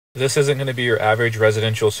This isn't going to be your average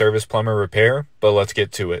residential service plumber repair, but let's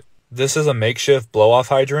get to it. This is a makeshift blow-off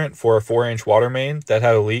hydrant for a 4-inch water main that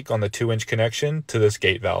had a leak on the 2-inch connection to this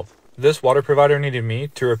gate valve. This water provider needed me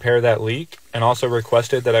to repair that leak and also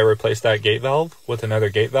requested that I replace that gate valve with another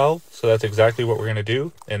gate valve, so that's exactly what we're going to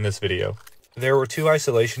do in this video. There were 2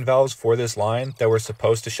 isolation valves for this line that were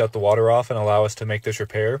supposed to shut the water off and allow us to make this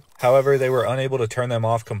repair. However, they were unable to turn them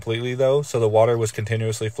off completely though, so the water was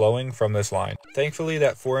continuously flowing from this line. Thankfully,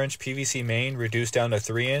 that 4-inch PVC main reduced down to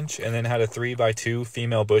 3-inch and then had a 3x2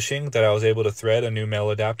 female bushing that I was able to thread a new male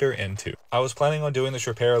adapter into. I was planning on doing this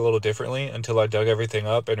repair a little differently until I dug everything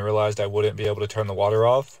up and realized I wouldn't be able to turn the water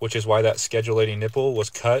off, which is why that schedulating nipple was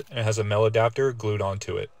cut and has a male adapter glued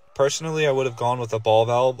onto it. Personally, I would have gone with a ball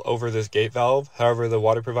valve over this gate valve. However, the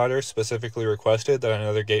water provider specifically requested that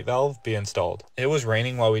another gate valve be installed. It was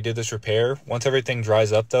raining while we did this repair. Once everything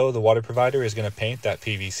dries up though, the water provider is going to paint that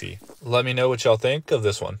PVC. Let me know what y'all think of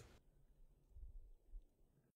this one.